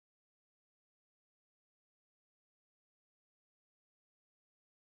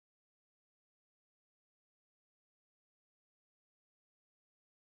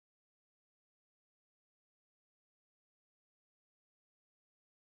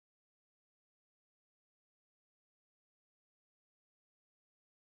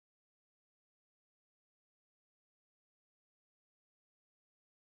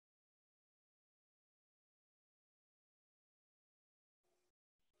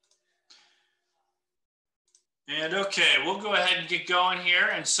And okay, we'll go ahead and get going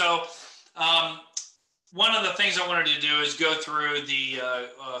here. And so one of the things I wanted to do is go through the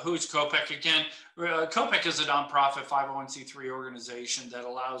who's COPEC again. COPEC is a nonprofit 501c3 organization that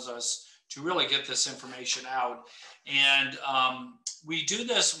allows us to really get this information out. And we do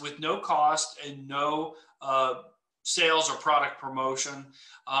this with no cost and no sales or product promotion.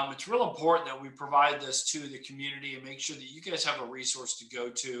 It's real important that we provide this to the community and make sure that you guys have a resource to go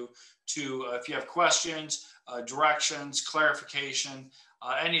to if you have questions, directions, clarification,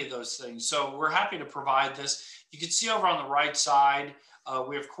 any of those things. So we're happy to provide this. You can see over on the right side,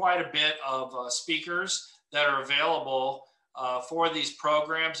 we have quite a bit of speakers that are available for these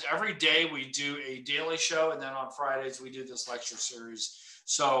programs. Every day we do a daily show, and then on Fridays we do this lecture series.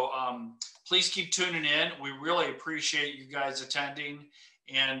 So please keep tuning in. We really appreciate you guys attending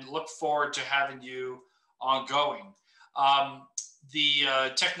and look forward to having you ongoing.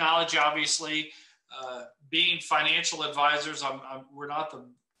 The technology, obviously, being financial advisors, we're not the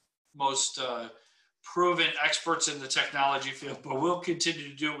most proven experts in the technology field, but we'll continue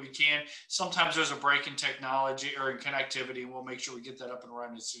to do what we can. Sometimes there's a break in technology or in connectivity, and we'll make sure we get that up and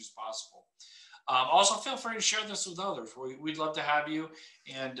running as soon as possible. Also, feel free to share this with others. We'd love to have you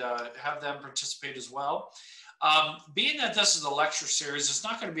and have them participate as well. Being that this is a lecture series, it's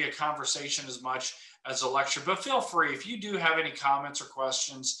not going to be a conversation as much as a lecture, but feel free, if you do have any comments or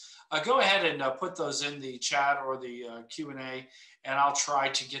questions, go ahead and put those in the chat or the Q&A, and I'll try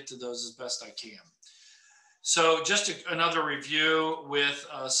to get to those as best I can. So just another review with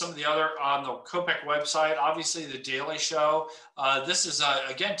some of the other on the COPEC website, obviously the daily show. This is,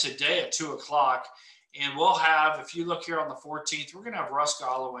 again, today at 2 o'clock. And we'll have, if you look here on the 14th, we're going to have Russ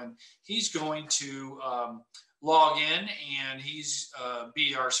Gollowin. He's going to log in, and he's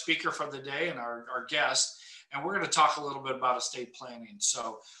be our speaker for the day and our guest. And we're going to talk a little bit about estate planning.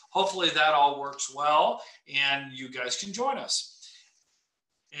 So hopefully that all works well, and you guys can join us.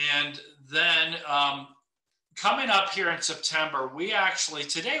 And then coming up here in September, we actually,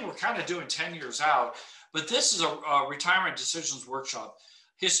 today we're kind of doing 10 years out, but this is a retirement decisions workshop.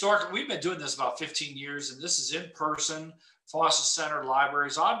 Historically, we've been doing this about 15 years, and this is in person, Foster Center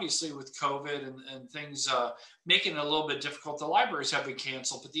libraries. Obviously, with COVID and things making it a little bit difficult, the libraries have been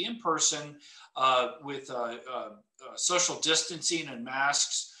canceled, but the in-person with social distancing and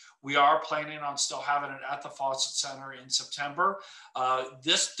masks, we are planning on still having it at the Fawcett Center in September.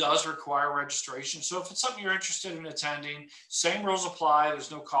 This does require registration. So if it's something you're interested in attending, same rules apply.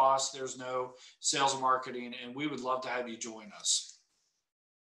 There's no cost. There's no sales and marketing, and we would love to have you join us.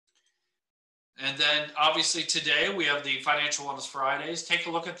 And then obviously today we have the Financial Wellness Fridays. Take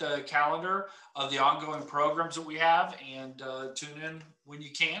a look at the calendar of the ongoing programs that we have and tune in when you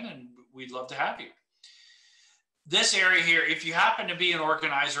can, and we'd love to have you. This area here, if you happen to be an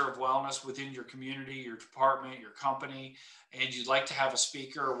organizer of wellness within your community, your department, your company, and you'd like to have a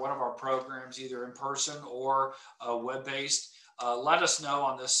speaker or one of our programs, either in person or web-based, let us know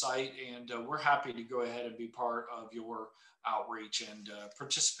on this site, and we're happy to go ahead and be part of your outreach and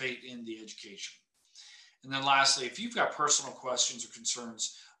participate in the education. And then lastly, if you've got personal questions or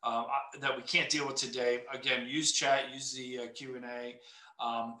concerns that we can't deal with today, again, use chat, use the Q&A,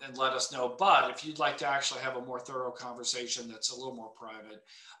 and let us know. But if you'd like to actually have a more thorough conversation that's a little more private,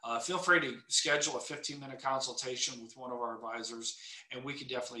 feel free to schedule a 15-minute consultation with one of our advisors, and we can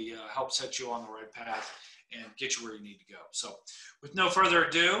definitely help set you on the right path and get you where you need to go. So with no further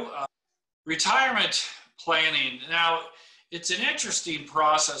ado, retirement planning. Now, it's an interesting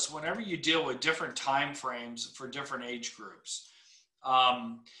process whenever you deal with different time frames for different age groups.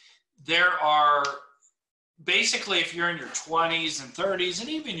 There are basically, if you're in your 20s and 30s and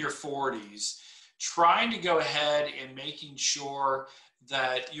even your 40s, trying to go ahead and making sure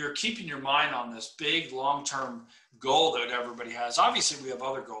that you're keeping your mind on this big long-term goal that everybody has. Obviously, we have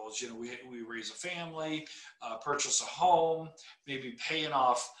other goals. You know, we raise a family, purchase a home, maybe paying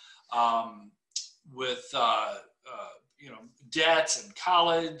off with you know, debts and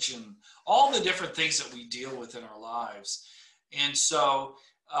college and all the different things that we deal with in our lives. And so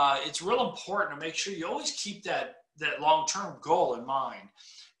it's real important to make sure you always keep that long-term goal in mind.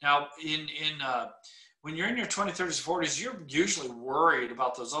 Now, when you're in your 20s, 30s, 40s, you're usually worried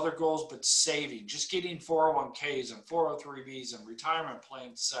about those other goals, but saving, just getting 401ks and 403bs and retirement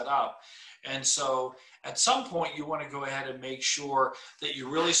plans set up. And so at some point, you want to go ahead and make sure that you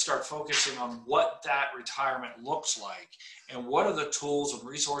really start focusing on what that retirement looks like and what are the tools and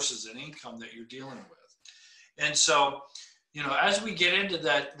resources and income that you're dealing with. And so, you know, as we get into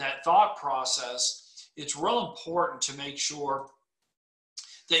that thought process, it's real important to make sure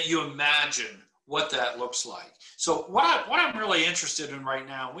that you imagine what that looks like. So what I'm really interested in right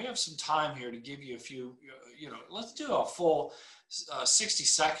now, we have some time here to give you a few, let's do a full 60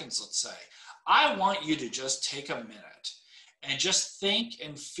 seconds, let's say. I want you to just take a minute and just think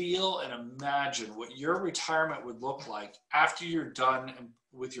and feel and imagine what your retirement would look like after you're done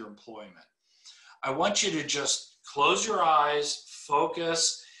with your employment. I want you to just close your eyes,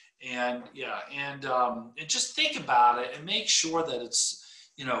 focus, and just think about it and make sure that it's,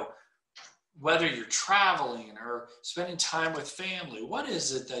 whether you're traveling or spending time with family, what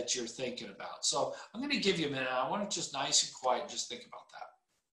is it that you're thinking about? So I'm going to give you a minute. I want it just nice and quiet and just think about that.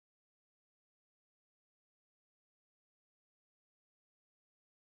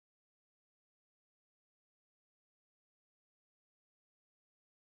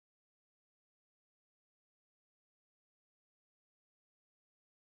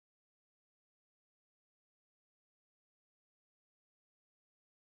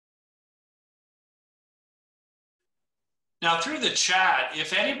 Now, through the chat,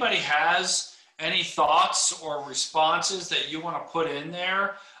 if anybody has any thoughts or responses that you want to put in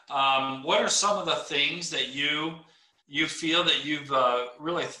there, what are some of the things that you feel that you've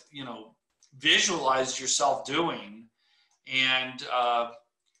really, visualized yourself doing? And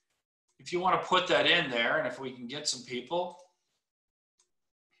if you want to put that in there, and if we can get some people.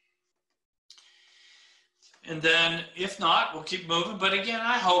 And then if not, we'll keep moving. But again,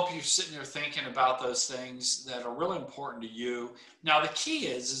 I hope you're sitting there thinking about those things that are really important to you. Now, the key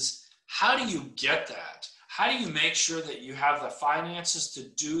is how do you get that? How do you make sure that you have the finances to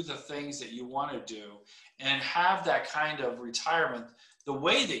do the things that you want to do and have that kind of retirement the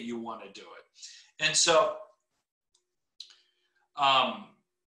way that you want to do it? And so,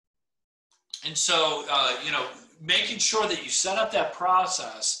 making sure that you set up that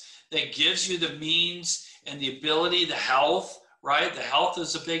process that gives you the means and the ability, the health, right? The health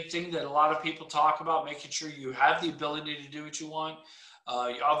is a big thing that a lot of people talk about, making sure you have the ability to do what you want.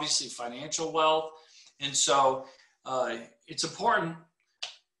 Obviously, financial wealth. And so it's important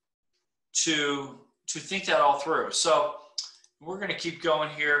to think that all through. So we're going to keep going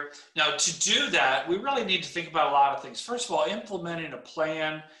here. Now, to do that, we really need to think about a lot of things. First of all, implementing a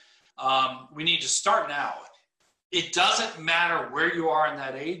plan. We need to start now. It doesn't matter where you are in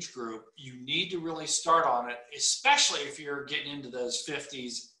that age group. You need to really start on it, especially if you're getting into those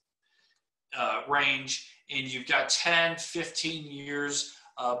 50s range and you've got 10, 15 years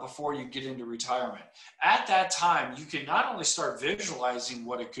before you get into retirement. At that time, you can not only start visualizing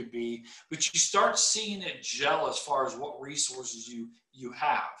what it could be, but you start seeing it gel as far as what resources you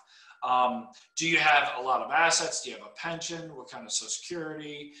have. Do you have a lot of assets? Do you have a pension? What kind of Social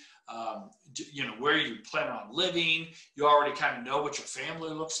Security? Where you plan on living? You already kind of know what your family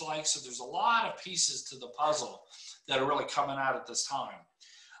looks like. So there's a lot of pieces to the puzzle that are really coming out at this time.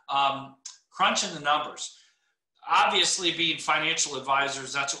 Crunching the numbers. Obviously, being financial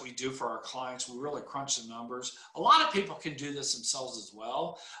advisors, that's what we do for our clients. We really crunch the numbers. A lot of people can do this themselves as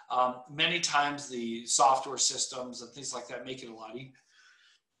well. Many times the software systems and things like that make it a lot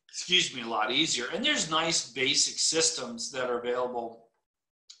easier. And there's nice basic systems that are available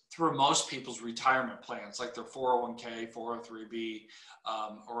through most people's retirement plans, like their 401k, 403b,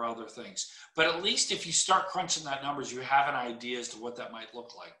 or other things. But at least if you start crunching that numbers, you have an idea as to what that might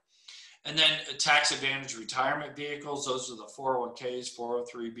look like. And then tax advantage retirement vehicles, those are the 401ks,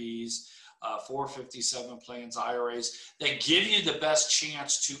 403bs, 457 plans, IRAs, that give you the best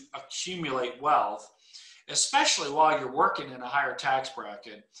chance to accumulate wealth, especially while you're working in a higher tax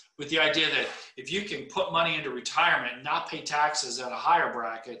bracket, with the idea that if you can put money into retirement and not pay taxes at a higher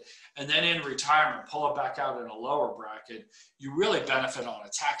bracket, and then in retirement pull it back out in a lower bracket, you really benefit on a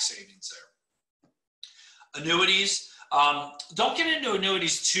tax savings there. Annuities. Don't get into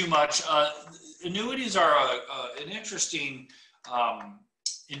annuities too much. Annuities are an interesting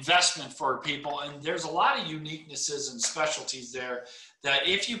investment for people, and there's a lot of uniquenesses and specialties there that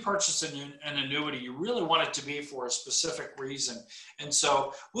if you purchase an annuity, you really want it to be for a specific reason. And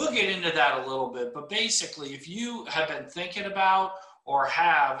so we'll get into that a little bit, but basically if you have been thinking about or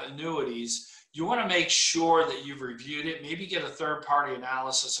have annuities, you want to make sure that you've reviewed it, maybe get a third-party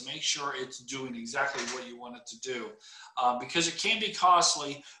analysis and make sure it's doing exactly what you want it to do. Because it can be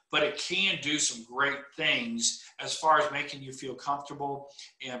costly, but it can do some great things as far as making you feel comfortable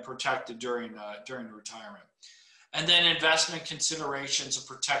and protected during retirement. And then investment considerations of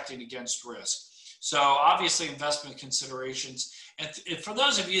protecting against risk. So obviously investment considerations, and for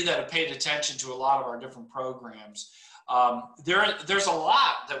those of you that have paid attention to a lot of our different programs, there's a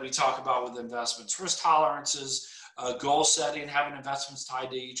lot that we talk about with investments: risk tolerances, goal setting, having investments tied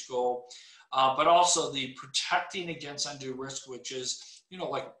to each goal, but also the protecting against undue risk, which is,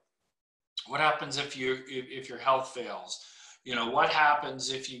 like what happens if your health fails? What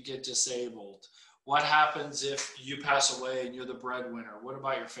happens if you get disabled? What happens if you pass away and you're the breadwinner? What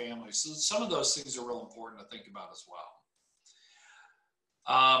about your family? So some of those things are real important to think about as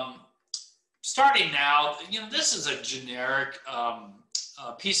well. Starting now, this is a generic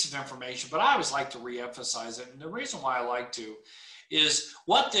piece of information, but I always like to reemphasize it. And the reason why I like to is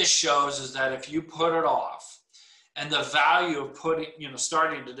what this shows is that if you put it off, and the value of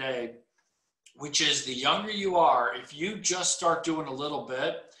starting today, which is the younger you are, if you just start doing a little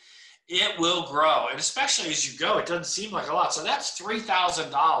bit, it will grow. And especially as you go, it doesn't seem like a lot. So that's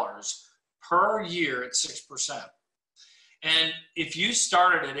 $3,000 per year at 6%. And if you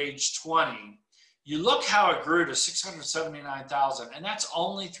started at age 20, you look how it grew to 679,000, and that's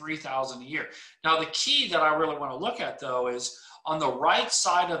only 3,000 a year. Now, the key that I really want to look at, though, is on the right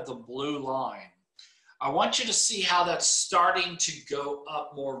side of the blue line. I want you to see how that's starting to go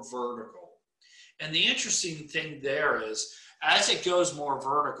up more vertical. And the interesting thing there is, as it goes more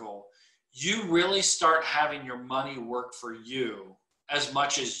vertical, you really start having your money work for you as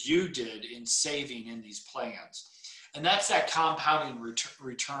much as you did in saving in these plans. And that's that compounding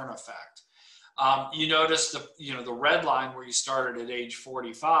return effect. You notice the red line where you started at age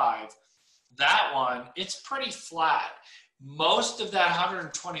 45, that one, it's pretty flat. Most of that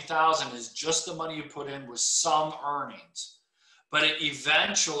 120,000 is just the money you put in with some earnings. But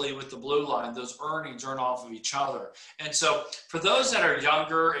eventually, with the blue line, those earnings earn off of each other. And so for those that are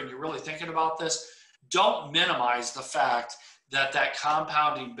younger and you're really thinking about this, don't minimize the fact that that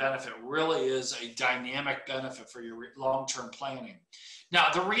compounding benefit really is a dynamic benefit for your long-term planning. Now,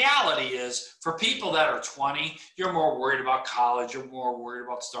 the reality is, for people that are 20, you're more worried about college, you're more worried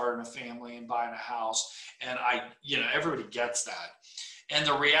about starting a family and buying a house, and everybody gets that. And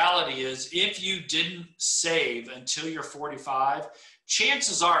the reality is, if you didn't save until you're 45,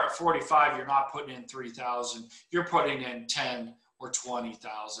 chances are at 45, you're not putting in 3,000, you're putting in 10 or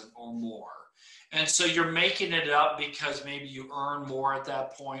 20,000 or more. And so you're making it up because maybe you earn more at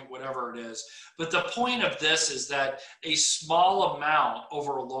that point, whatever it is. But the point of this is that a small amount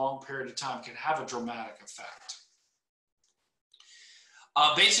over a long period of time can have a dramatic effect.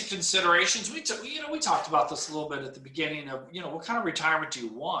 Basic considerations. We talked about this a little bit at the beginning of, what kind of retirement do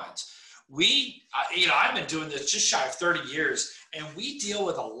you want? I've been doing this just shy of 30 years, and we deal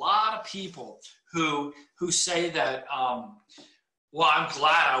with a lot of people who say that, well, I'm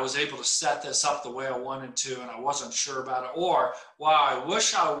glad I was able to set this up the way I wanted to, and I wasn't sure about it. Or, wow, I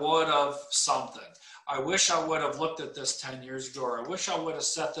wish I would have something. I wish I would have looked at this 10 years ago, or I wish I would have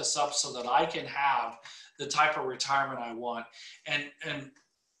set this up so that I can have the type of retirement I want. And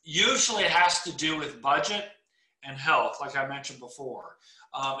usually it has to do with budget and health, like I mentioned before.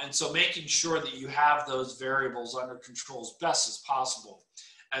 And so making sure that you have those variables under control as best as possible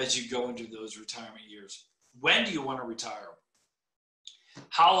as you go into those retirement years. When do you want to retire?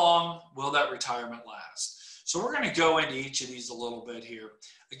 How long will that retirement last? So we're going to go into each of these a little bit here.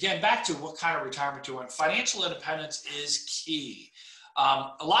 Again, back to what kind of retirement do you want? Financial independence is key.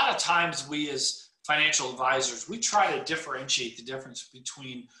 A lot of times we as financial advisors, we try to differentiate the difference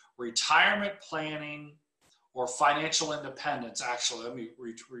between retirement planning or financial independence. Actually, let me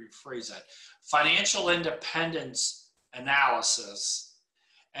rephrase that. Financial independence analysis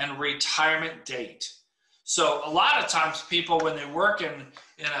and retirement date. So a lot of times people, when they work in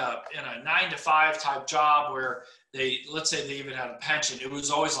a 9-to-5 type job where let's say they even had a pension, it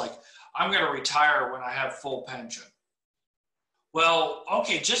was always like, I'm going to retire when I have full pension. Well,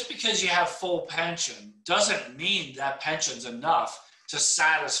 okay, just because you have full pension doesn't mean that pension's enough to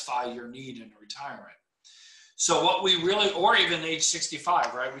satisfy your need in retirement. So what we really, or even age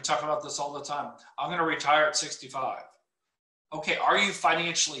 65, right? We talk about this all the time. I'm going to retire at 65. Okay, are you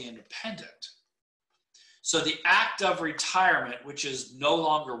financially independent? So the act of retirement, which is no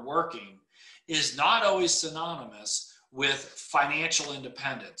longer working, is not always synonymous with financial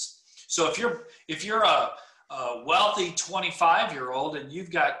independence. So if you're a wealthy 25-year-old and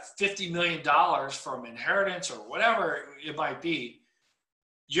you've got $50 million from inheritance or whatever it might be,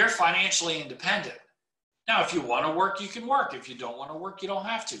 you're financially independent. Now, if you want to work, you can work. If you don't want to work, you don't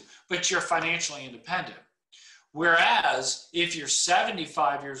have to, but you're financially independent. Whereas if you're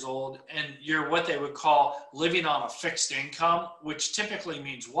 75 years old and you're what they would call living on a fixed income, which typically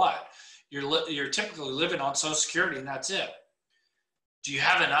means what? You're typically living on Social Security and that's it. Do you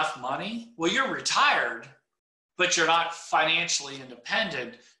have enough money? Well, you're retired, but you're not financially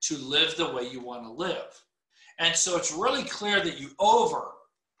independent to live the way you want to live. And so it's really clear that you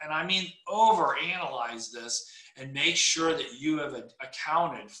overanalyze this and make sure that you have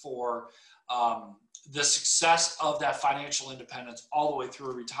accounted for the success of that financial independence all the way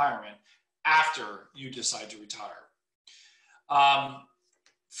through retirement after you decide to retire.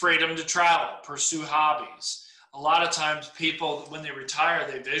 freedom to travel, pursue hobbies. A lot of times people, when they retire,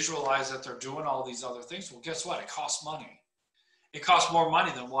 they visualize that they're doing all these other things. Well, guess what? It costs money. It costs more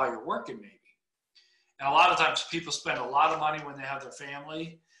money than while you're working, maybe. And a lot of times people spend a lot of money when they have their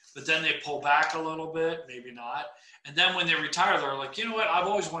family, but then they pull back a little bit, maybe not. And then when they retire, they're like, you know what? I've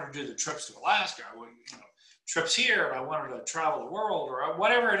always wanted to do the trips to Alaska. Trips here, and I wanted to travel the world, or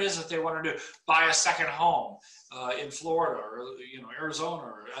whatever it is that they want to do. Buy a second home in Florida, or Arizona,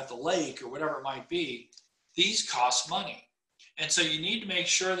 or at the lake, or whatever it might be. These cost money, and so you need to make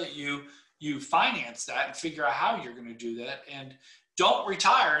sure that you finance that and figure out how you're going to do that. And don't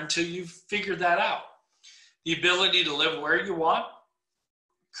retire until you've figured that out. The ability to live where you want,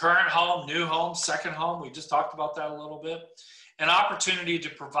 current home, new home, second home. We just talked about that a little bit. An opportunity to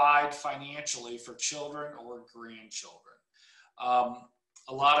provide financially for children or grandchildren.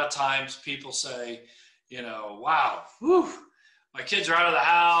 A lot of times people say, wow, whew, my kids are out of the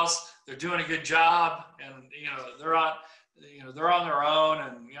house, they're doing a good job, and they're on their own,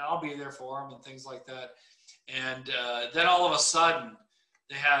 and I'll be there for them and things like that. And then all of a sudden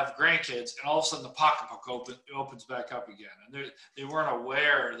they have grandkids, and all of a sudden the pocketbook opens back up again, and they weren't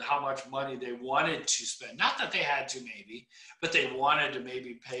aware of how much money they wanted to spend. Not that they had to, maybe, but they wanted to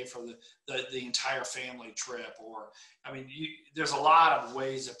maybe pay for the entire family trip. Or there's a lot of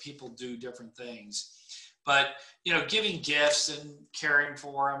ways that people do different things. But giving gifts and caring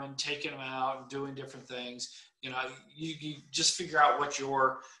for them and taking them out and doing different things, you just figure out what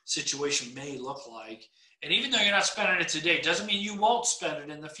your situation may look like. And even though you're not spending it today, doesn't mean you won't spend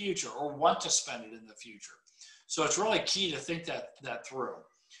it in the future or want to spend it in the future. So it's really key to think that through.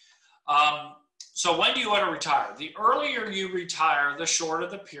 So when do you want to retire? The earlier you retire, the shorter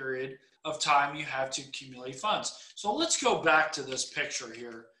the period of time you have to accumulate funds. So let's go back to this picture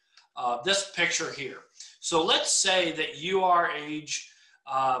here. So let's say that you are age,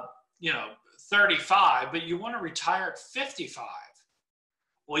 35, but you want to retire at 55.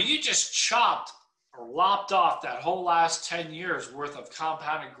 Well, you just chopped or lopped off that whole last 10 years worth of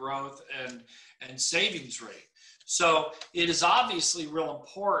compounded growth and savings rate. So it is obviously real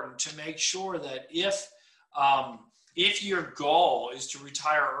important to make sure that if your goal is to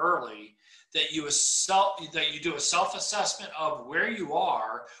retire early, that you do a self-assessment of where you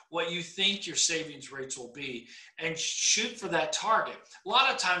are, what you think your savings rates will be, and shoot for that target. A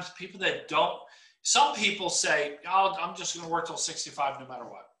lot of times some people say, I'm just going to work till 65 no matter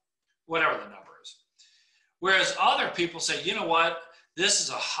what, whatever the number is. Whereas other people say, you know what, this is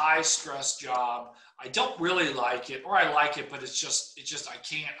a high stress job. I don't really like it, or I like it, but it's just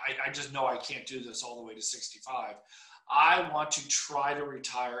I just know I can't do this all the way to 65. I want to try to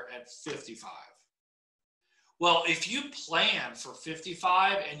retire at 55. Well, if you plan for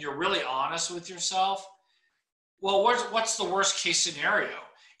 55 and you're really honest with yourself, well, what's the worst case scenario?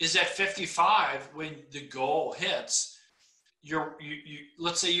 Is at 55, when the goal hits,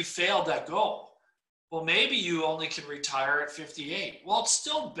 let's say you failed that goal. Well, maybe you only can retire at 58. Well, it's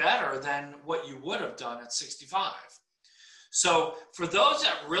still better than what you would have done at 65. So for those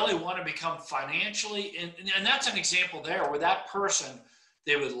that really want to become financially, and that's an example there where that person,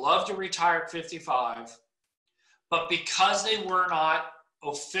 they would love to retire at 55, but because they were not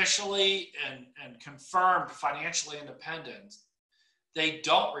officially and confirmed financially independent, they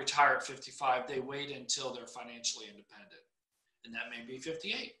don't retire at 55. They wait until they're financially independent. And that may be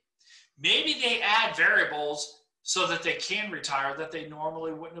 58. Maybe they add variables so that they can retire that they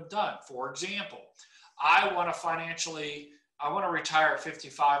normally wouldn't have done. For example, I want to retire at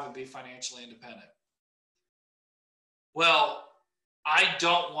 55 and be financially independent. Well, I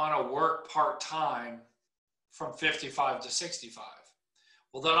don't want to work part-time from 55 to 65.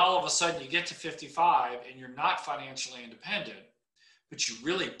 Well, then all of a sudden you get to 55 and you're not financially independent, but you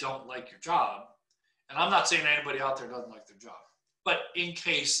really don't like your job. And I'm not saying anybody out there doesn't like their job, but in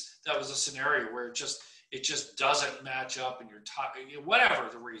case that was a scenario where it just doesn't match up and you're tired, whatever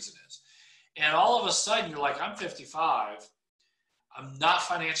the reason is. And all of a sudden you're like, I'm 55, I'm not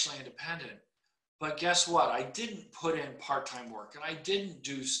financially independent, but guess what? I didn't put in part-time work and I didn't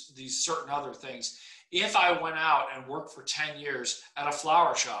do these certain other things. If I went out and worked for 10 years at a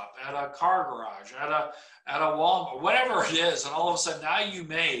flower shop, at a car garage, at a Walmart, whatever it is, and all of a sudden now you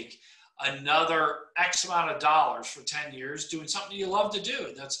make another X amount of dollars for 10 years doing something you love to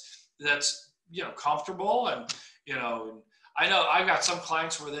do. That's comfortable. And, I know I've got some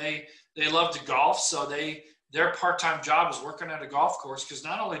clients where they love to golf. So their part-time job is working at a golf course, because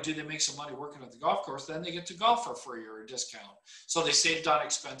not only do they make some money working at the golf course, then they get to golf for free or a discount. So they saved on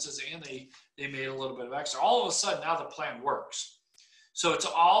expenses and they made a little bit of extra. All of a sudden now the plan works. So it's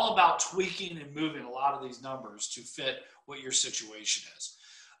all about tweaking and moving a lot of these numbers to fit what your situation is.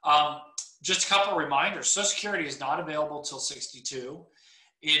 Just a couple of reminders. Social Security is not available till 62.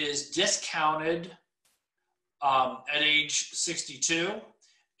 It is discounted at age 62.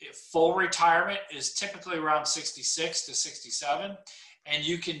 Full retirement is typically around 66 to 67. And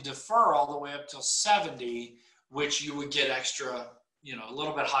you can defer all the way up till 70, which you would get extra, a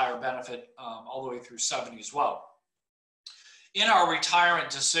little bit higher benefit all the way through 70 as well. In our retirement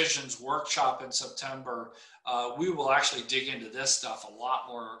decisions workshop in September, we will actually dig into this stuff a lot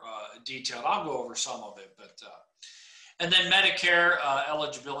more detailed. I'll go over some of it, and then Medicare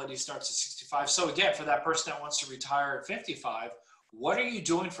eligibility starts at 65. So again, for that person that wants to retire at 55, what are you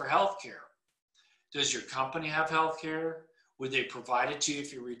doing for healthcare? Does your company have healthcare? Would they provide it to you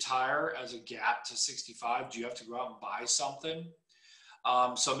if you retire as a gap to 65? Do you have to go out and buy something?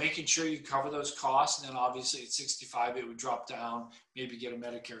 So making sure you cover those costs, and then obviously at 65, it would drop down, maybe get a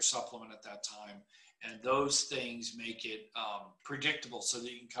Medicare supplement at that time. And those things make it predictable so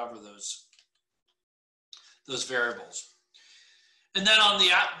that you can cover those variables. And then on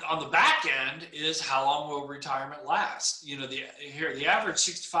the back end is how long will retirement last? The average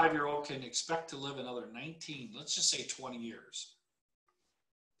 65-year-old can expect to live another 19, let's just say 20 years.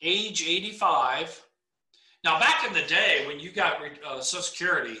 Age 85. Now, back in the day when you got Social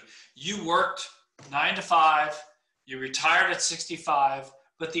Security, you worked 9 to 5, you retired at 65,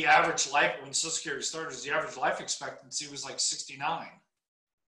 but the average life, when Social Security started, the average life expectancy was like 69.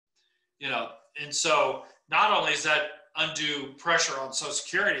 And so not only is that undue pressure on Social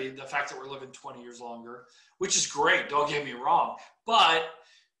Security, the fact that we're living 20 years longer, which is great, don't get me wrong, but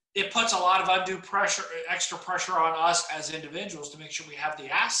it puts a lot of undue pressure, extra pressure on us as individuals to make sure we have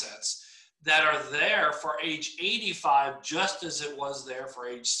the assets that are there for age 85, just as it was there for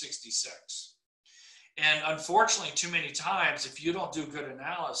age 66. And unfortunately, too many times, if you don't do good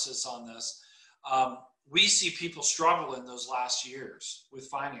analysis on this, we see people struggle in those last years with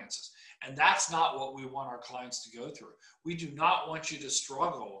finances. And that's not what we want our clients to go through. We do not want you to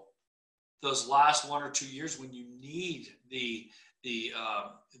struggle those last 1 or 2 years when you need the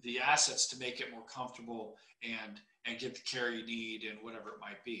assets to make it more comfortable and get the care you need and whatever it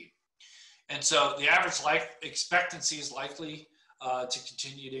might be. And so the average life expectancy is likely to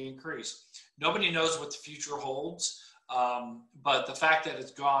continue to increase. Nobody knows what the future holds, but the fact that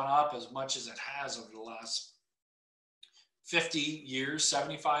it's gone up as much as it has over the last 50 years,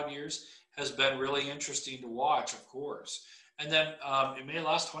 75 years, has been really interesting to watch, of course. And then it may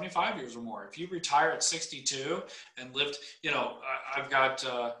last 25 years or more. If you retire at 62 and lived, I've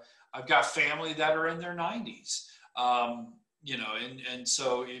got family that are in their 90s. And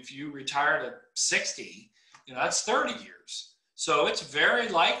so if you retired at 60, that's 30 years. So it's very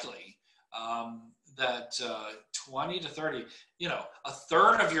likely that 20 to 30, a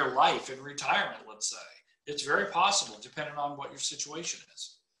third of your life in retirement, let's say, it's very possible depending on what your situation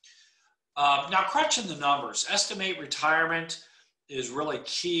is. Now, crunching the numbers, estimate retirement is really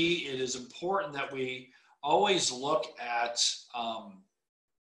key. It is important that we always look at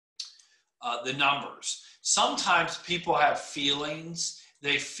the numbers. Sometimes people have feelings.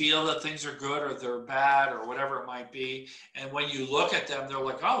 They feel that things are good or they're bad or whatever it might be. And when you look at them, they're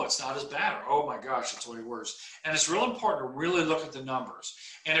like, oh, it's not as bad. Or, oh my gosh, it's way worse. And it's real important to really look at the numbers.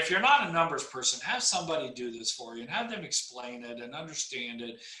 And if you're not a numbers person, have somebody do this for you and have them explain it and understand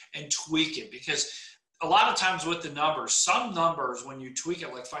it and tweak it. Because a lot of times with the numbers, some numbers, when you tweak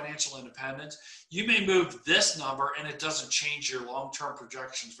it, like financial independence, you may move this number and it doesn't change your long-term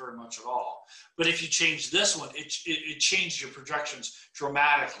projections very much at all. But if you change this one, it changed your projections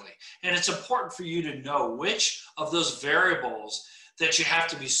dramatically. And it's important for you to know which of those variables that you have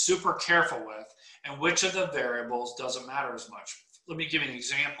to be super careful with and which of the variables doesn't matter as much. Let me give you an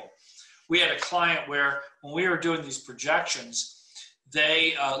example. We had a client where when we were doing these projections,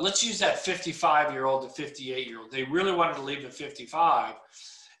 they, let's use that 55-year-old to 58-year-old. They really wanted to leave at 55.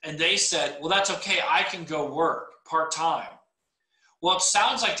 And they said, well, that's okay. I can go work part-time. Well, it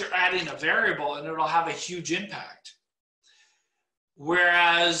sounds like they're adding a variable and it'll have a huge impact.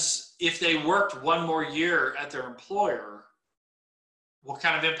 Whereas if they worked one more year at their employer, what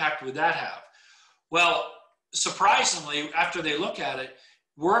kind of impact would that have? Well, surprisingly, after they look at it,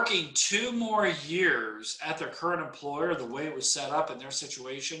 working 2 more years at their current employer, the way it was set up in their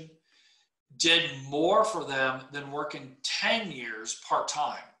situation, did more for them than working 10 years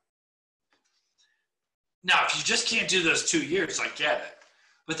part-time. Now, if you just can't do those 2 years, I get it.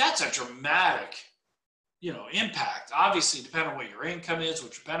 But that's a dramatic, impact. Obviously, depending on what your income is,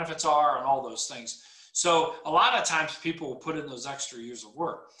 what your benefits are, and all those things. So a lot of times people will put in those extra years of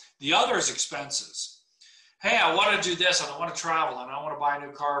work. The other is expenses. Hey, I want to do this, and I want to travel, and I want to buy a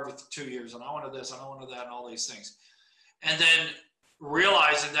new car every 2 years, and I want to this, and I want to that, and all these things. And then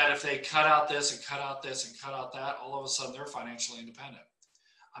realize realizing that if they cut out this and cut out this and cut out that, all of a sudden they're financially independent.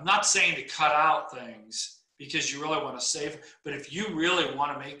 I'm not saying to cut out things because you really want to save, but if you really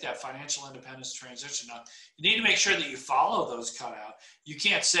want to make that financial independence transition, now you need to make sure that you follow those cut out. You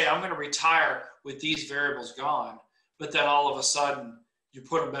can't say, I'm going to retire with these variables gone, but then all of a sudden you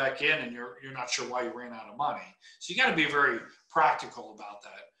put them back in and you're not sure why you ran out of money. So you got to be very practical about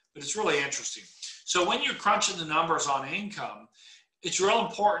that, but it's really interesting. So when you're crunching the numbers on income, it's real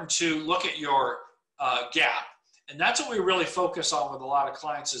important to look at your gap. And that's what we really focus on with a lot of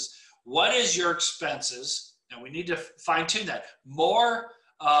clients is what is your expenses? And we need to fine tune that. More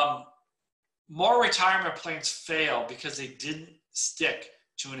retirement plans fail because they didn't stick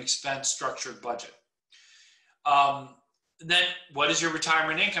to an expense structured budget. Then what is your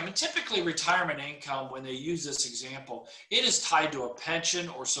retirement income? And typically retirement income, when they use this example, it is tied to a pension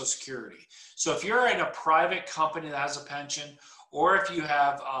or Social Security. So if you're in a private company that has a pension, or if you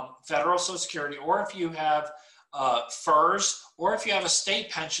have federal Social Security, or if you have FERS, or if you have a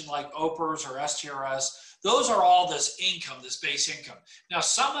state pension like OPERS or STRS, those are all this income, this base income. Now,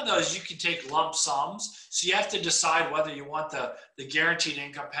 some of those you can take lump sums, so you have to decide whether you want the guaranteed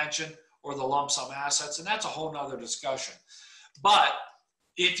income pension or the lump sum assets, and that's a whole nother discussion. But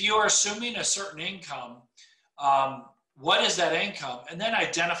if you are assuming a certain income, what is that income? And then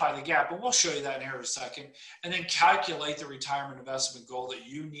identify the gap, and we'll show you that in here in a second, and then calculate the retirement investment goal that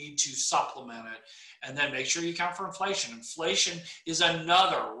you need to supplement it, and then make sure you account for inflation. Inflation is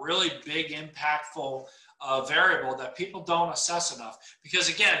another really big, impactful variable that people don't assess enough. Because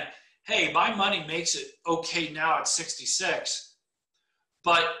again, hey, my money makes it okay now at 66,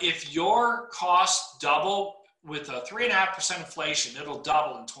 but if your costs double with a 3.5% inflation, it'll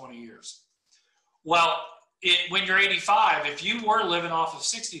double in 20 years. Well, when you're 85, if you were living off of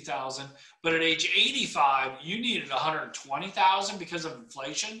 60,000, but at age 85, you needed 120,000 because of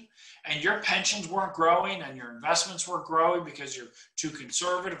inflation, and your pensions weren't growing and your investments weren't growing because you're too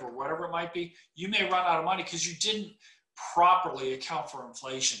conservative or whatever it might be, you may run out of money because you didn't properly account for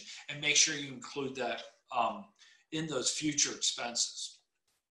inflation and make sure you include that in those future expenses.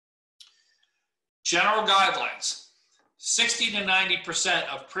 General guidelines. 60 to 90%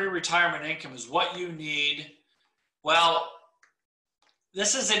 of pre-retirement income is what you need. Well,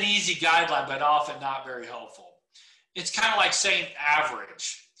 this is an easy guideline, but often not very helpful. It's kind of like saying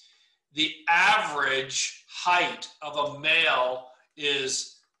average. The average height of a male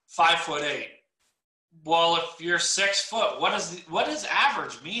is 5'8". Well, if you're 6 foot, what does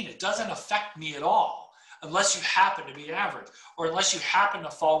average mean? It doesn't affect me at all unless you happen to be average or unless you happen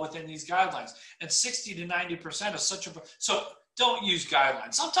to fall within these guidelines. And 60 to 90% is such a, so don't use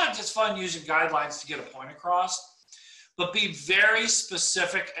guidelines. Sometimes it's fun using guidelines to get a point across, but be very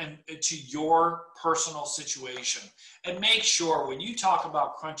specific and to your personal situation. And make sure when you talk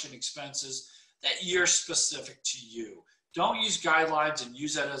about crunching expenses that you're specific to you. Don't use guidelines and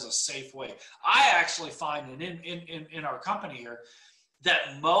use that as a safe way. I actually find in our company here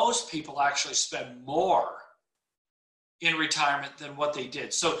that most people actually spend more in retirement than what they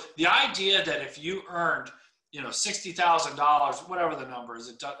did. So the idea that if you earned, $60,000, whatever the number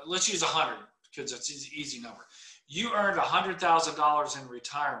is, let's use 100 because it's an easy number. You earned $100,000 in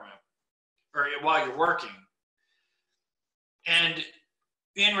retirement or while you're working, and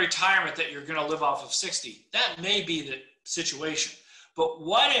in retirement that you're going to live off of 60. That may be the situation. But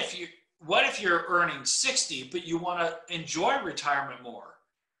what if you're earning 60, but you want to enjoy retirement more?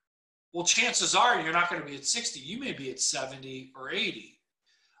 Well, chances are you're not going to be at 60. You may be at 70 or 80.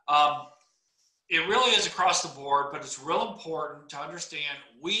 It really is across the board, but it's real important to understand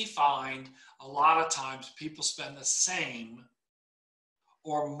we find a lot of times people spend the same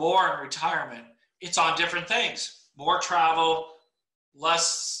or more in retirement. It's on different things. More travel,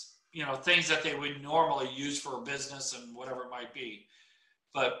 less, things that they would normally use for a business and whatever it might be.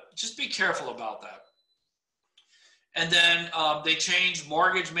 But just be careful about that. And then they change,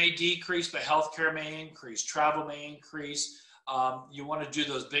 mortgage may decrease, but healthcare may increase, travel may increase. You want to do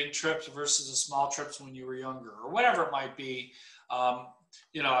those big trips versus the small trips when you were younger or whatever it might be.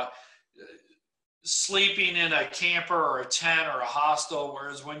 Sleeping in a camper or a tent or a hostel,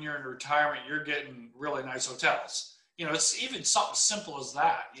 whereas when you're in retirement, you're getting really nice hotels. It's even something simple as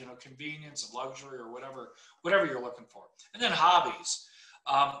that, convenience and luxury or whatever you're looking for. And then hobbies.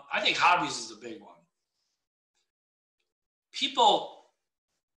 I think hobbies is a big one. People,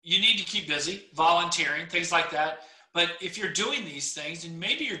 you need to keep busy, volunteering, things like that. But if you're doing these things, and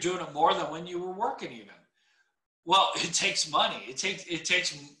maybe you're doing it more than when you were working even, well, it takes money. It takes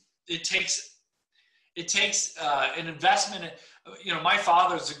an investment. My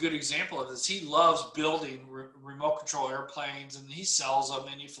father's a good example of this. He loves building remote control airplanes, and he sells them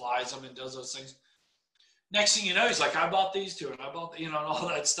and he flies them and does those things. Next thing you know, he's like, I bought these two and I bought, and all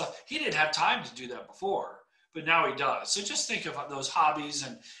that stuff. He didn't have time to do that before, but now he does. So just think of those hobbies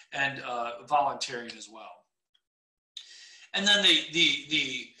and volunteering as well. And then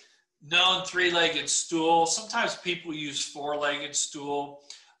the known three-legged stool. Sometimes people use four-legged stool.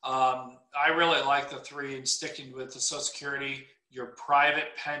 I really like the three and sticking with the Social Security, your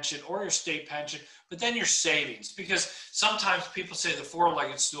private pension or your state pension, but then your savings, because sometimes people say the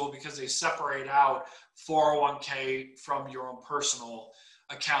four-legged stool because they separate out 401k from your own personal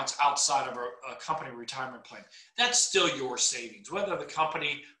accounts outside of a company retirement plan. That's still your savings. Whether the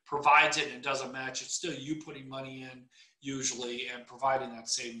company provides it and doesn't match, it's still you putting money in usually and providing that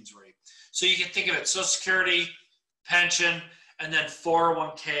savings rate. So you can think of it, Social Security, pension, and then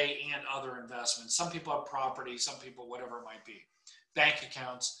 401k and other investments. Some people have property, some people, whatever it might be, bank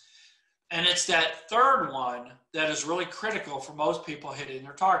accounts. And it's that third one that is really critical for most people hitting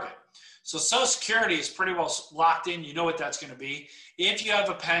their target. So Social Security is pretty well locked in. You know what that's going to be. If you have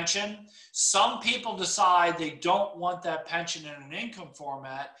a pension, some people decide they don't want that pension in an income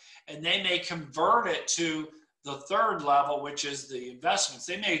format, and they may convert it to the third level, which is the investments.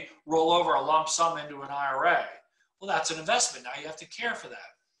 They may roll over a lump sum into an IRA. Well, that's an investment. Now you have to care for that.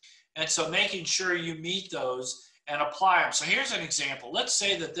 And so making sure you meet those and apply them. So here's an example. Let's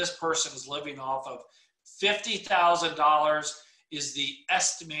say that this person is living off of $50,000 is the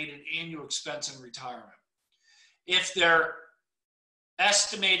estimated annual expense in retirement. If their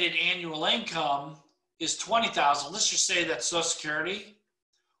estimated annual income is $20,000, let's just say that's Social Security,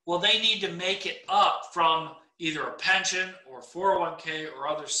 well, they need to make it up from either a pension or 401k or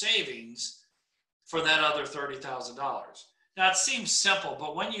other savings for that other $30,000. Now it seems simple,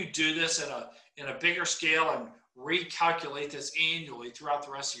 but when you do this in a bigger scale and recalculate this annually throughout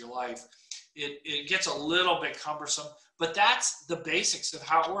the rest of your life, it gets a little bit cumbersome, but that's the basics of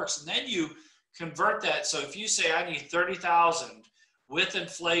how it works. And then you convert that. So if you say I need 30,000 with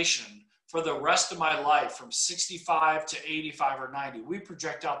inflation for the rest of my life from 65 to 85 or 90, we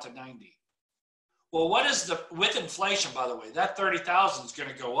project out to 90. Well, with inflation, by the way, that 30,000 is going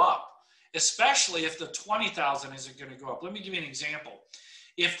to go up, especially if the 20,000 isn't going to go up. Let me give you an example.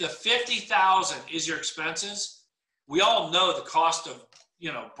 If the 50,000 is your expenses, we all know the cost of,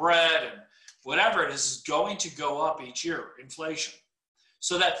 bread and whatever it is going to go up each year, inflation.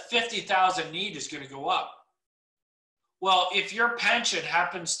 So that 50,000 need is going to go up. Well, if your pension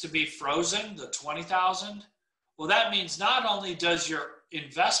happens to be frozen, the 20,000, well, that means not only does your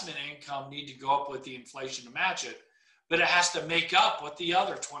investment income need to go up with the inflation to match it, but it has to make up what the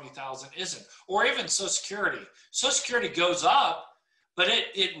other 20,000 isn't. Or even Social Security. Social Security goes up, but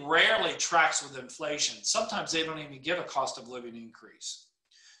it rarely tracks with inflation. Sometimes they don't even give a cost of living increase.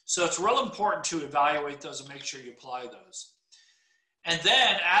 So it's real important to evaluate those and make sure you apply those. And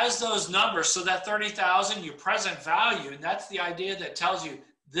then as those numbers, so that 30,000, your present value, and that's the idea that tells you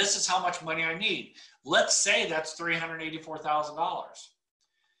this is how much money I need. Let's say that's $384,000.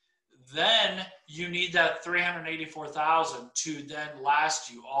 Then you need that $384,000 to then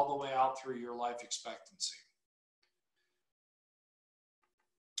last you all the way out through your life expectancy.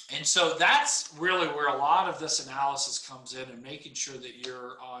 And so that's really where a lot of this analysis comes in and making sure that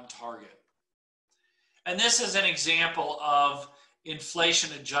you're on target. And this is an example of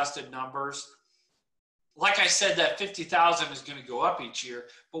inflation adjusted numbers. Like I said, that 50,000 is going to go up each year.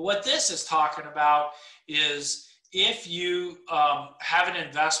 But what this is talking about is if you have an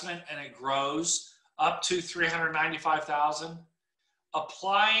investment and it grows up to 395,000,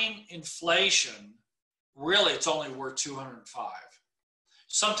 applying inflation, really it's only worth 205.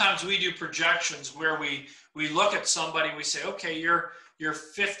 Sometimes we do projections where we look at somebody, we say, okay, you're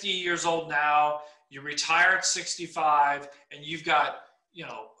 50 years old now, you retire at 65, and you've got, $1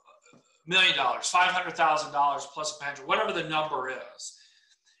 million, $500,000 plus a pension, whatever the number is.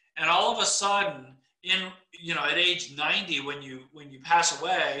 And all of a sudden, at age 90, when you pass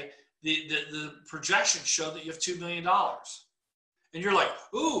away, the projections show that you have $2 million. And you're like,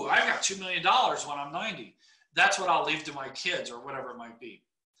 ooh, I got $2 million when I'm 90. That's what I'll leave to my kids or whatever it might be.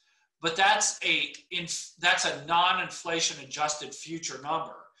 But that's a non-inflation adjusted future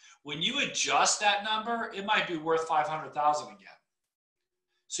number. When you adjust that number, it might be worth 500,000 again.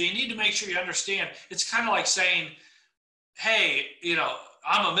 So you need to make sure you understand. It's kind of like saying, hey,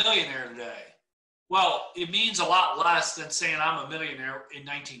 I'm a millionaire today. Well, it means a lot less than saying I'm a millionaire in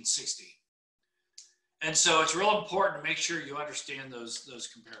 1960. And so it's real important to make sure you understand those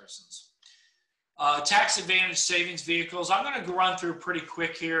comparisons. Tax advantage savings vehicles, I'm going to run through pretty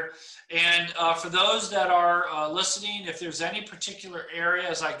quick here. And for those that are listening, if there's any particular area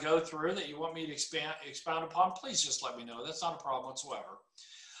as I go through that you want me to expound upon, please just let me know. That's not a problem whatsoever.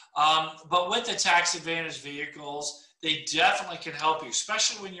 But with the tax advantage vehicles, they definitely can help you,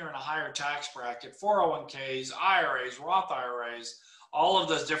 especially when you're in a higher tax bracket. 401ks, IRAs, Roth IRAs, all of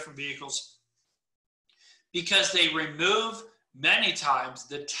those different vehicles, because they remove many times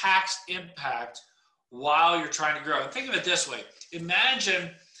the tax impact while you're trying to grow. And think of it this way.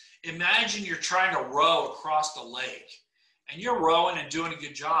 Imagine you're trying to row across the lake, and you're rowing and doing a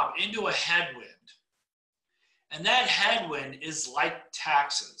good job into a headwind. And that headwind is like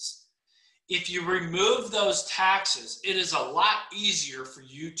taxes. If you remove those taxes, it is a lot easier for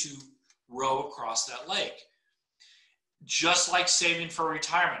you to row across that lake. Just like saving for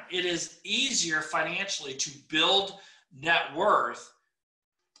retirement. It is easier financially to build net worth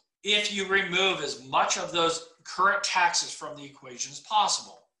if you remove as much of those current taxes from the equation as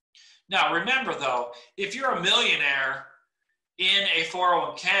possible. Now, remember though, if you're a millionaire in a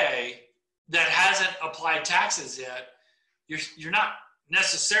 401k that hasn't applied taxes yet, you're not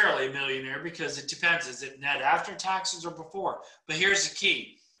necessarily a millionaire, because it depends. Is it net after taxes or before? But here's the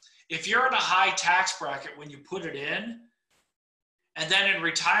key. If you're in a high tax bracket when you put it in, and then in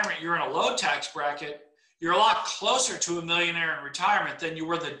retirement you're in a low tax bracket, you're a lot closer to a millionaire in retirement than you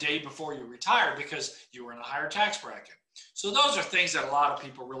were the day before you retired, because you were in a higher tax bracket. So those are things that a lot of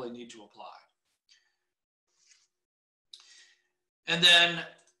people really need to apply. And then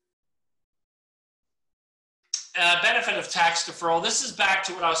benefit of tax deferral. This is back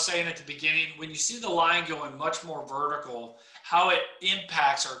to what I was saying at the beginning. When you see the line going much more vertical, how it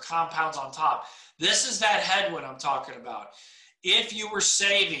impacts or compounds on top. This is that headwind I'm talking about. If you were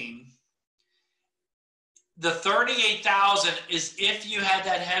saving, the $38,000 is if you had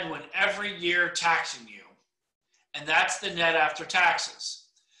that headwind every year taxing you, and that's the net after taxes.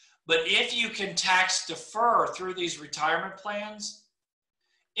 But if you can tax defer through these retirement plans,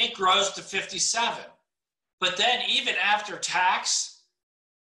 it grows to 57. But then even after tax,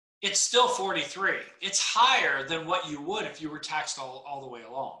 it's still 43. It's higher than what you would if you were taxed all the way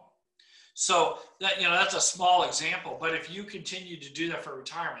along. So that, that's a small example, but if you continue to do that for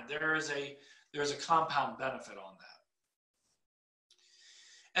retirement, there's a compound benefit on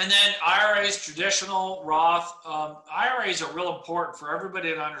that. And then IRAs, traditional, Roth. IRAs are real important for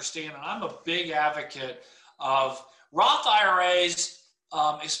everybody to understand, and I'm a big advocate of Roth IRAs.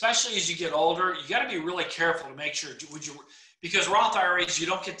 Especially as you get older, you got to be really careful to make sure, because Roth IRAs, you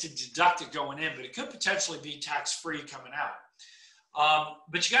don't get to deduct it going in, but it could potentially be tax-free coming out.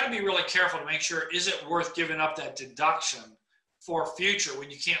 But you got to be really careful to make sure, is it worth giving up that deduction for future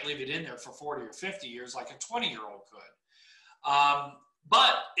when you can't leave it in there for 40 or 50 years like a 20-year-old could.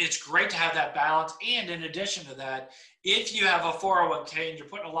 But it's great to have that balance. And in addition to that, if you have a 401k and you're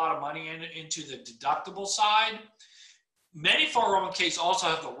putting a lot of money into the deductible side, many 401ks also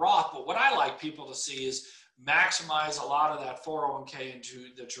have the Roth, but what I like people to see is maximize a lot of that 401k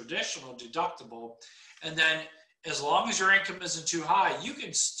into the traditional deductible. And then as long as your income isn't too high, you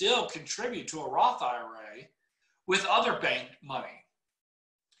can still contribute to a Roth IRA with other bank money.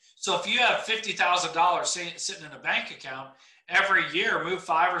 So if you have $50,000 sitting in a bank account, every year move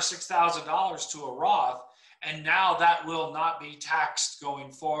 $5,000 or $6,000 to a Roth, and now that will not be taxed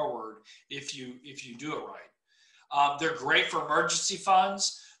going forward if you do it right. They're great for emergency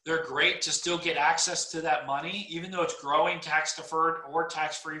funds. They're great to still get access to that money, even though it's growing tax deferred or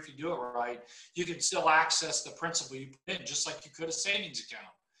tax free. If you do it right, you can still access the principal you put in, just like you could a savings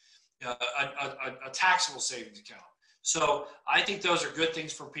account, a taxable savings account. So I think those are good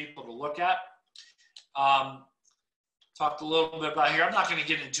things for people to look at. Talked a little bit about here. I'm not going to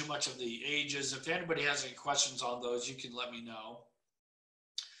get into too much of the ages. If anybody has any questions on those, you can let me know.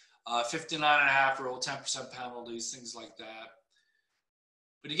 59.5 rule, 10% penalties, things like that.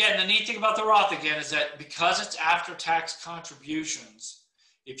 But again, the neat thing about the Roth again is that because it's after-tax contributions,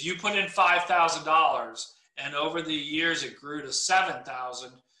 if you put in $5,000 and over the years it grew to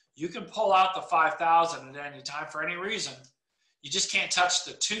 $7,000, you can pull out the $5,000 at any time for any reason. You just can't touch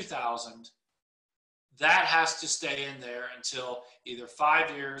the $2,000. That has to stay in there until either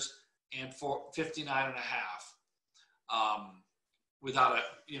 5 years and 59.5 without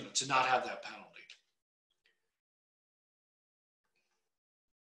to not have that penalty.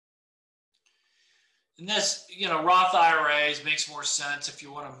 And this, Roth IRAs makes more sense if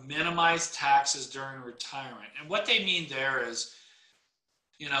you want to minimize taxes during retirement. And what they mean there is,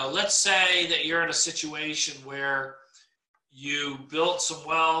 let's say that you're in a situation where you built some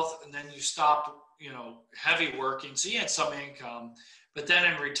wealth and then you stopped, heavy working, so you had some income, but then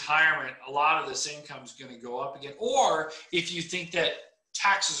in retirement, a lot of this income is going to go up again. Or if you think that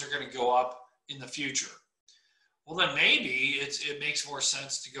taxes are going to go up in the future, well, then maybe it makes more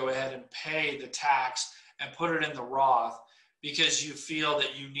sense to go ahead and pay the tax and put it in the Roth, because you feel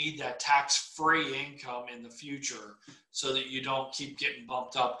that you need that tax-free income in the future so that you don't keep getting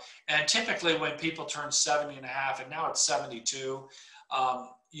bumped up. And typically when people turn 70 and a half, and now it's 72,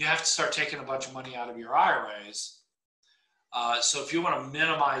 you have to start taking a bunch of money out of your IRAs. So if you want to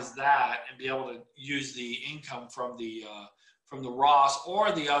minimize that and be able to use the income from the Roth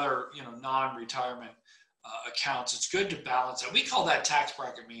or the other, non-retirement accounts, it's good to balance that. We call that tax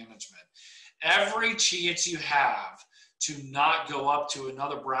bracket management. Every chance you have to not go up to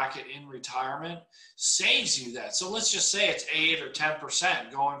another bracket in retirement saves you that. So let's just say it's 8 or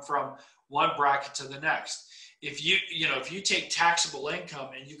 10% going from one bracket to the next. If you take taxable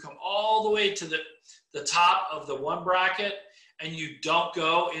income and you come all the way to the top of the one bracket and you don't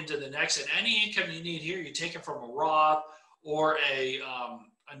go into the next, and any income you need here, you take it from a Roth or a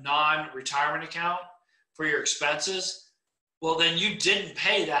non-retirement account for your expenses, well, then you didn't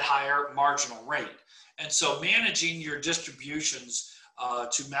pay that higher marginal rate. And so managing your distributions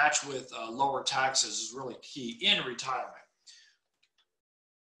to match with lower taxes is really key in retirement.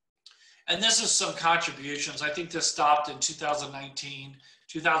 And this is some contributions. I think this stopped in 2019,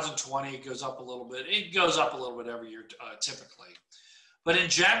 2020, it goes up a little bit. It goes up a little bit every year typically. But in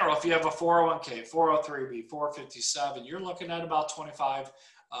general, if you have a 401k, 403b, 457, you're looking at about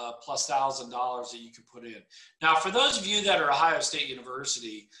 $25,000+ that you can put in. Now, for those of you that are Ohio State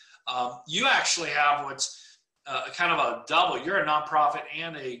University, you actually have what's kind of a double. You're a nonprofit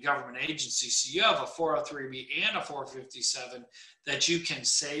and a government agency, so you have a 403b and a 457 that you can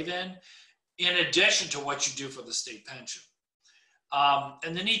save in addition to what you do for the state pension.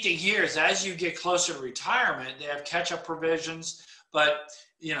 And the neat thing here is as you get closer to retirement, they have catch-up provisions, but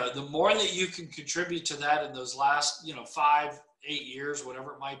the more that you can contribute to that in those last 5-8 years,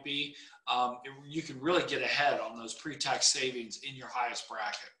 whatever it might be, you can really get ahead on those pre-tax savings in your highest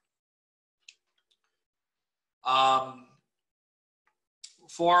bracket.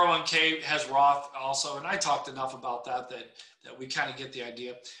 401k has Roth also, and I talked enough about that we kind of get the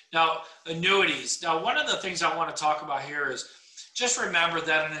idea. Now, annuities. Now, one of the things I want to talk about here is just remember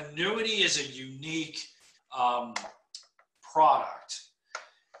that an annuity is a unique product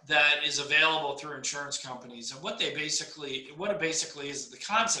that is available through insurance companies. And what it basically is, the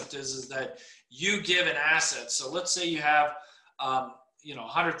concept is that you give an asset. So let's say you have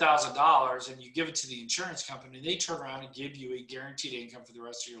 $100,000 and you give it to the insurance company, they turn around and give you a guaranteed income for the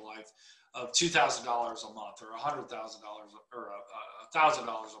rest of your life of $2,000 a month or $100,000 or $1,000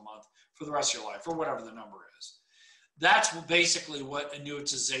 a month for the rest of your life, or whatever the number is. That's basically what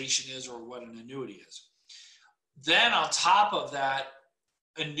annuitization is, or what an annuity is. Then on top of that,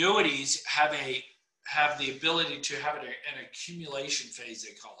 annuities have the ability to have an accumulation phase,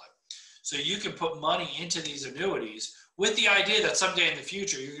 they call it. So you can put money into these annuities with the idea that someday in the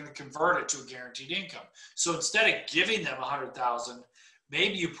future, you're going to convert it to a guaranteed income. So instead of giving them $100,000,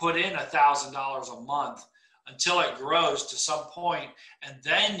 maybe you put in $1,000 a month until it grows to some point, and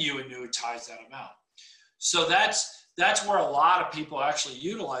then you annuitize that amount. So that's where a lot of people actually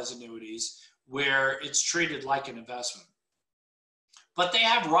utilize annuities, where it's treated like an investment. But they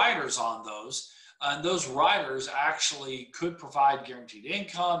have riders on those, and those riders actually could provide guaranteed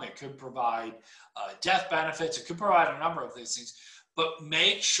income. It could provide death benefits. It could provide a number of these things. But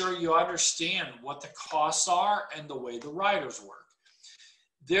make sure you understand what the costs are and the way the riders work.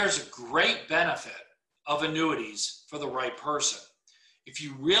 There's a great benefit of annuities for the right person. If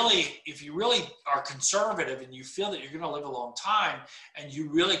you really are conservative and you feel that you're going to live a long time and you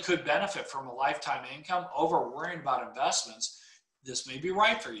really could benefit from a lifetime income over worrying about investments, this may be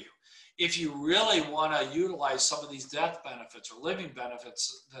right for you. If you really want to utilize some of these death benefits or living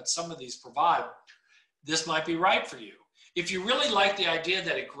benefits that some of these provide, this might be right for you. If you really like the idea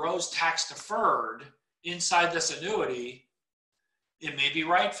that it grows tax deferred inside this annuity, it may be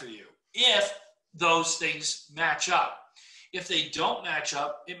right for you if those things match up. If they don't match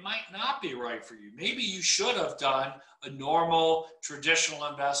up, it might not be right for you. Maybe you should have done a normal traditional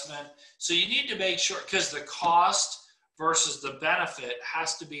investment. So you need to make sure, because the cost versus the benefit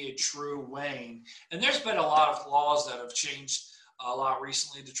has to be a true weighing. And there's been a lot of laws that have changed a lot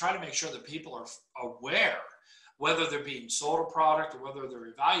recently to try to make sure that people are aware, whether they're being sold a product or whether they're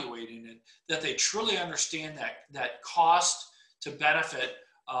evaluating it, that they truly understand that cost to benefit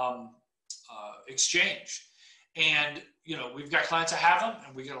exchange. And we've got clients that have them,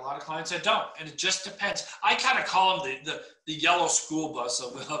 and we got a lot of clients that don't. And it just depends. I kind of call them the yellow school bus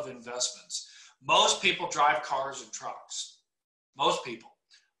of investments. Most people drive cars and trucks. Most people.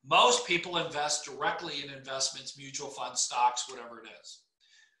 Most people invest directly in investments, mutual funds, stocks, whatever it is.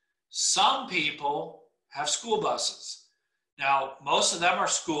 Some people have school buses. Now, most of them are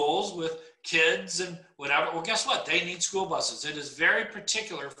schools with kids and whatever. Well, guess what? They need school buses. It is very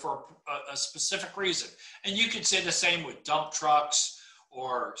particular for a specific reason. And you could say the same with dump trucks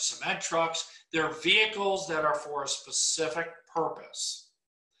or cement trucks. They're vehicles that are for a specific purpose.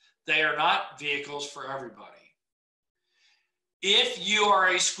 They are not vehicles for everybody. If you are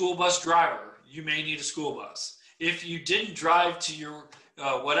a school bus driver, you may need a school bus. If you didn't drive to your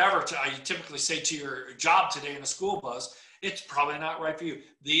you typically say to your job today in a school bus, it's probably not right for you.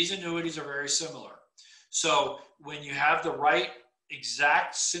 These annuities are very similar. So when you have the right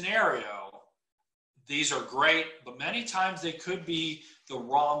exact scenario, these are great, but many times they could be the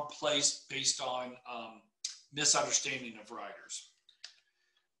wrong place based on misunderstanding of riders.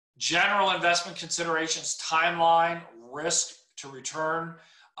 General investment considerations: timeline, risk to return,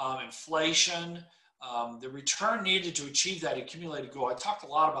 inflation, the return needed to achieve that accumulated goal. I talked a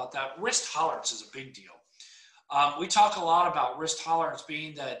lot about that. Risk tolerance is a big deal. We talk a lot about risk tolerance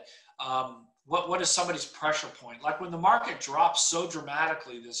being that what is somebody's pressure point? Like when the market drops so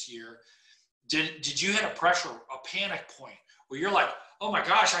dramatically this year, did you hit a panic point where you're like, oh my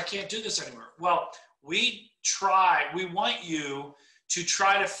gosh, I can't do this anymore? Well, we want you to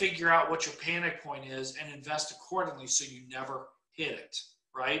try to figure out what your panic point is and invest accordingly so you never hit it,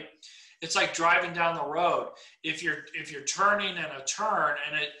 right? It's like driving down the road. If you're turning in a turn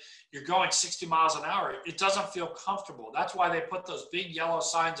and you're going 60 miles an hour, it doesn't feel comfortable. That's why they put those big yellow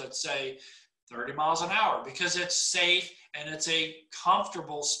signs that say 30 miles an hour, because it's safe and it's a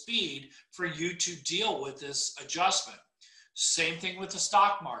comfortable speed for you to deal with this adjustment. Same thing with the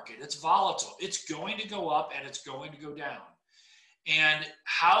stock market. It's volatile. It's going to go up and it's going to go down. And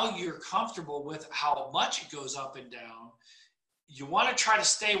how you're comfortable with how much it goes up and down, you want to try to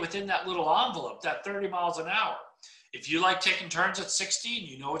stay within that little envelope, that 30 miles an hour. If you like taking turns at 60 and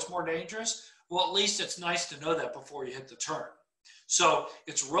you know it's more dangerous, well, at least it's nice to know that before you hit the turn. So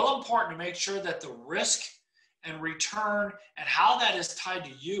it's real important to make sure that the risk and return and how that is tied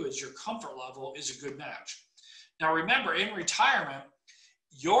to you as your comfort level is a good match. Now, remember, in retirement,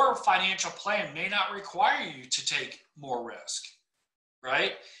 your financial plan may not require you to take more risk,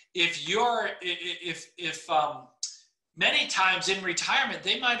 right? Many times in retirement,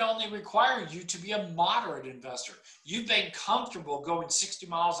 they might only require you to be a moderate investor. You've been comfortable going 60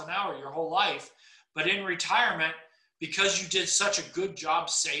 miles an hour your whole life, but in retirement, because you did such a good job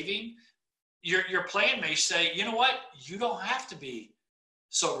saving, your plan may say, you know what, you don't have to be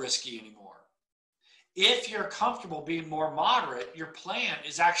so risky anymore. If you're comfortable being more moderate, your plan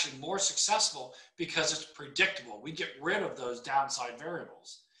is actually more successful because it's predictable. We get rid of those downside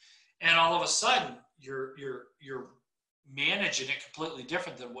variables. And all of a sudden, you're managing it completely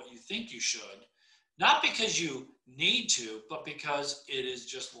different than what you think you should. Not because you need to, but because it is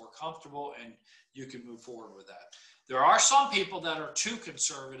just more comfortable and you can move forward with that. There are some people that are too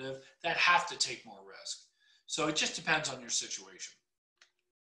conservative that have to take more risk. So it just depends on your situation.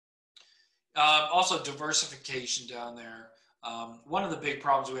 Also diversification down there. One of the big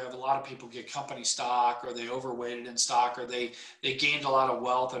problems we have, a lot of people get company stock, or they overweighted in stock, or they gained a lot of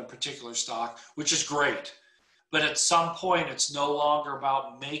wealth in a particular stock, which is great. But at some point, it's no longer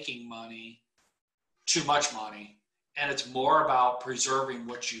about making money, too much money, and it's more about preserving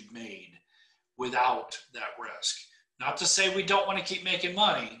what you've made without that risk. Not to say we don't want to keep making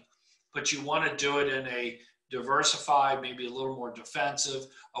money, but you want to do it in a diversified, maybe a little more defensive,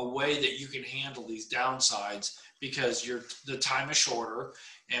 a way that you can handle these downsides, because the time is shorter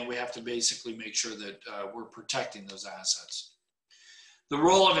and we have to basically make sure that we're protecting those assets. The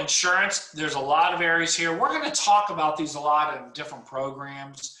role of insurance, there's a lot of areas here. We're going to talk about these a lot in different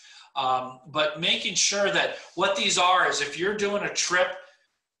programs, but making sure that what these are is, if you're doing a trip,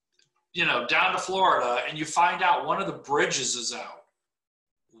 down to Florida and you find out one of the bridges is out,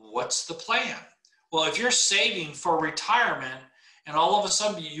 what's the plan? Well, if you're saving for retirement and all of a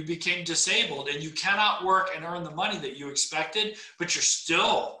sudden you became disabled and you cannot work and earn the money that you expected, but you're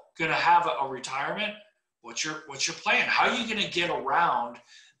still going to have a retirement, what's your plan? How are you going to get around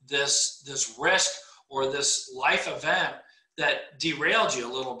this risk or this life event that derailed you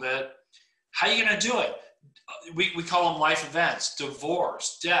a little bit? How are you going to do it? We call them life events: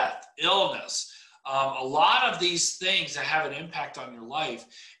 divorce, death, illness. A lot of these things that have an impact on your life.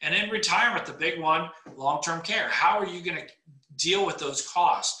 And in retirement, the big one, long-term care. How are you going to deal with those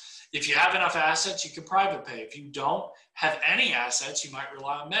costs? If you have enough assets, you can private pay. If you don't have any assets, you might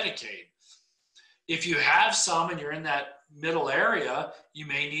rely on Medicaid. If you have some and you're in that middle area, you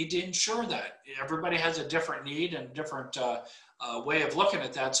may need to insure that. Everybody has a different need and different way of looking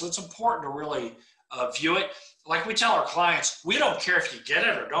at that. So it's important to really view it. Like we tell our clients, we don't care if you get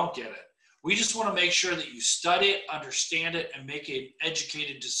it or don't get it. We just want to make sure that you study it, understand it, and make an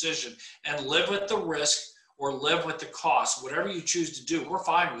educated decision and live with the risk or live with the cost. Whatever you choose to do, we're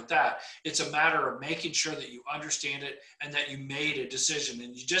fine with that. It's a matter of making sure that you understand it and that you made a decision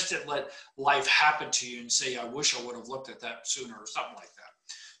and you just didn't let life happen to you and say, I wish I would have looked at that sooner or something like that.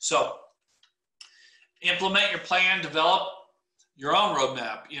 So implement your plan, develop your own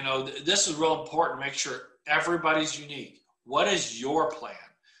roadmap. You know, this is real important to make sure everybody's unique. What is your plan?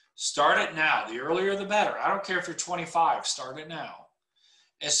 Start it now. The earlier, the better. I don't care if you're 25, start it now.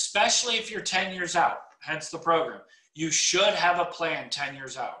 Especially if you're 10 years out, hence the program. You should have a plan 10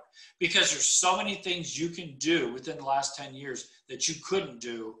 years out because there's so many things you can do within the last 10 years that you couldn't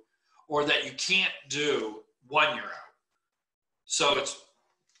do or that you can't do 1 year out. So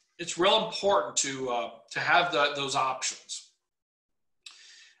it's real important to have those options.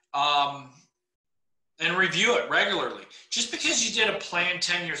 And review it regularly. Just because you did a plan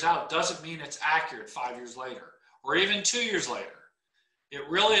 10 years out doesn't mean it's accurate 5 years later or even 2 years later. It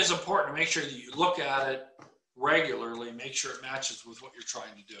really is important to make sure that you look at it regularly, make sure it matches with what you're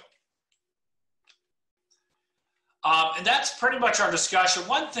trying to do. And that's pretty much our discussion.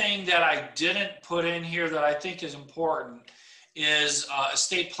 One thing that I didn't put in here that I think is important is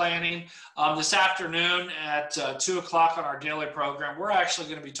estate planning. This afternoon at 2 o'clock on our daily program, we're actually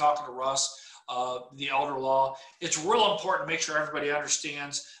going to be talking to Russ, the elder law. It's real important to make sure everybody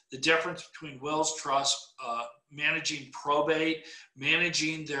understands the difference between wills, trusts, managing probate,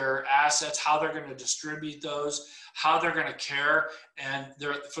 managing their assets, how they're going to distribute those, how they're going to care and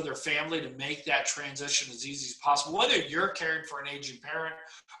for their family to make that transition as easy as possible, whether you're caring for an aging parent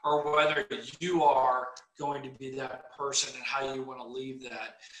or whether you are going to be that person and how you want to leave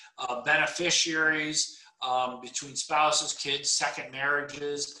that. Beneficiaries, between spouses, kids, second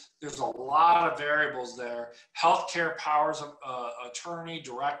marriages, there's a lot of variables there. Healthcare powers of attorney,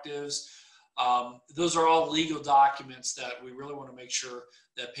 directives, those are all legal documents that we really want to make sure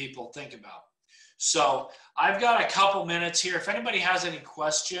that people think about. So I've got a couple minutes here. If anybody has any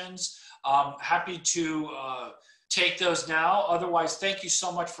questions, I'm happy to take those now. Otherwise, thank you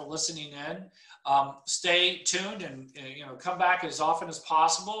so much for listening in. Stay tuned and come back as often as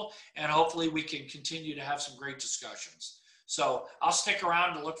possible, and hopefully we can continue to have some great discussions. So I'll stick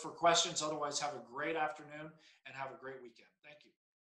around to look for questions. Otherwise, have a great afternoon and have a great weekend.